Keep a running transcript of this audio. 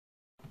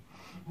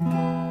Your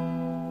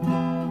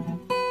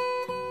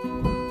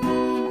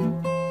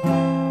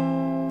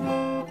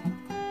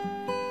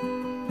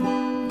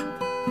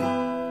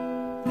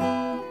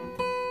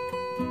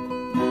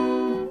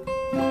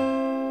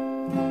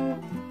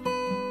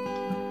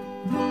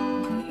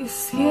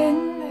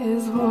skin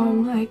is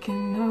warm like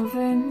an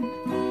oven.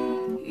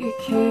 Your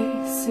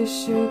kiss is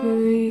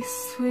sugary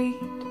sweet.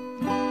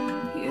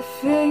 Your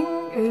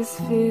fingers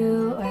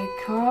feel like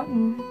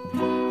cotton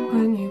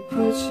when you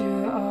put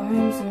your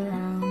arms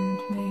around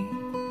me.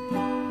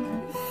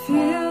 It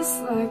feels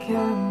like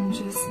I'm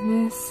just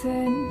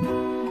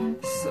missing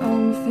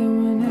something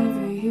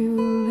whenever you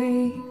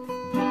leave.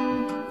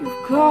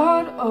 You've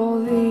got all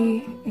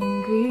the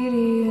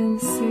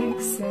ingredients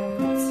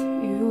except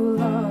you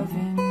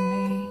loving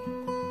me.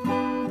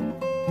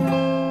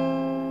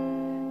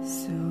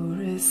 So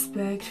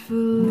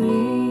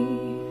respectfully,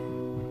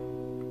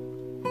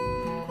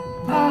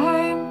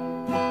 I'm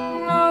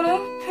not a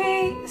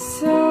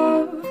piece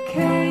of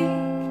cake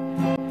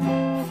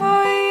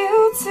for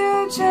you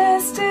to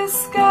just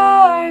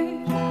discard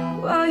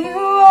while you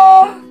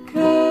walk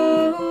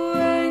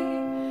away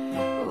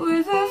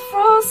with a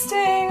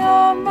frosting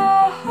on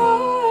my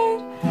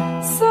heart.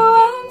 So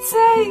I'm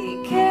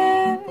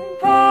taking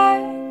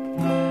back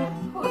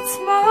what's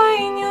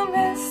mine. You'll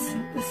miss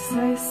the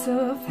slice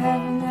of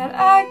heaven that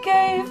I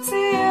gave to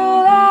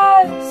you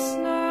last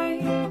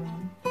night.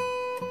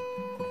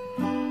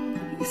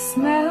 You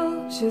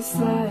smell just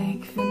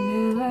like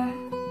vanilla.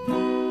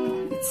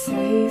 You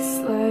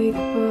taste like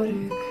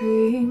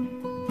buttercream.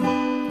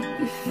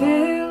 You're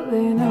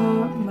filling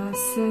up my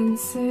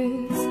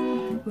senses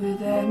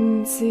with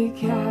empty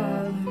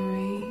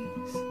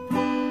calories. I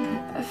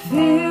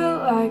feel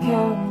like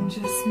I'm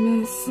just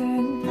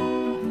missing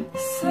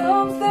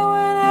something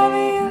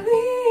whenever you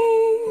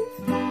leave.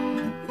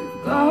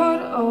 You've got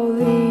all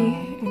the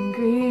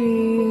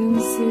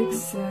ingredients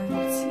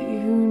except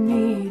you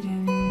need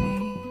in me.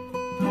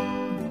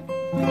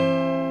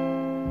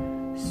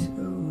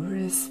 So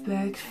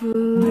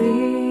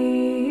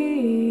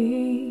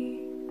respectfully,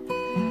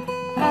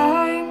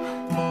 I'm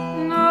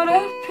not a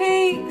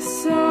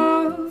piece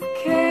of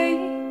cake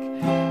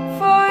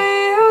for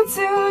you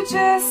to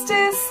just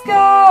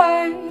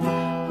discard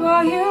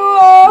while you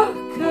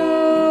walk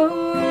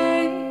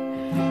away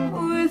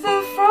with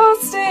a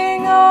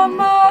frosting on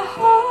my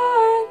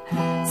heart.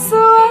 So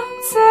I'm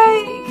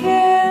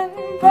taking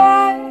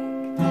back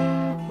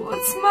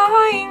what's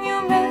mine.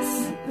 You'll miss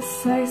the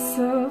slice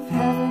of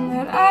heaven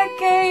that I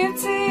gave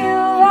to you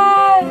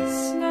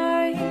last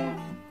night.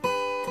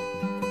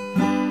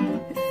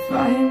 If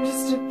I am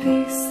just a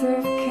piece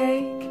of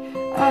cake,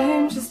 I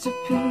am just a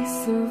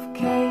piece of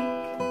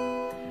cake,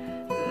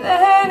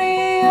 then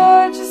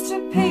you're just a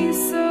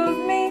piece of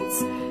meat.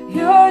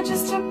 You're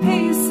just a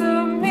piece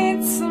of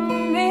meat to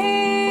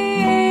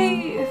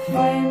me. If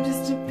I am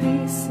just a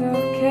piece of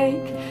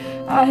cake,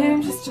 I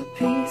am just a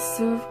piece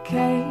of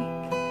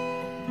cake,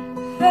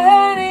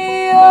 then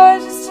you're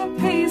just a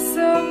piece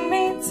of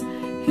meat.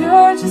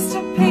 You're just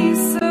a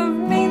piece of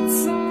meat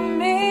to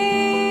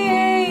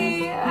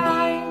me.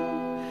 I'm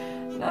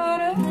not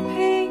a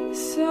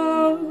piece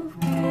of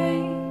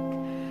cake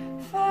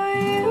for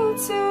you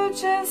to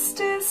just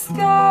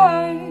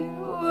discard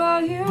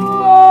while you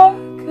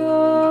walk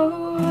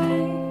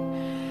away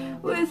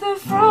with a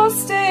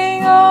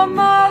frosting on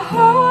my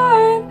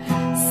heart.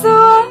 So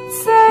I'm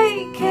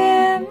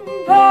taking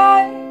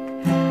back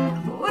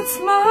what's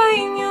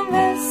mine. You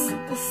miss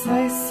the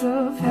slice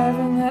of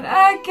heaven that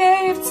I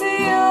gave to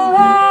you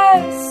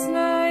last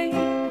night.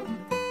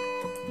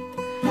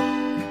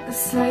 The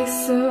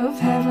slice of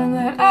heaven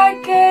that I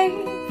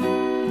gave,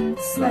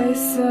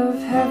 slice of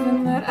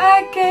heaven that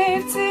I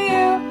gave to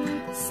you,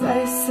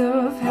 slice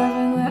of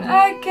heaven that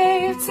I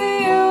gave to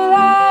you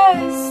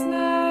last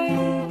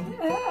night.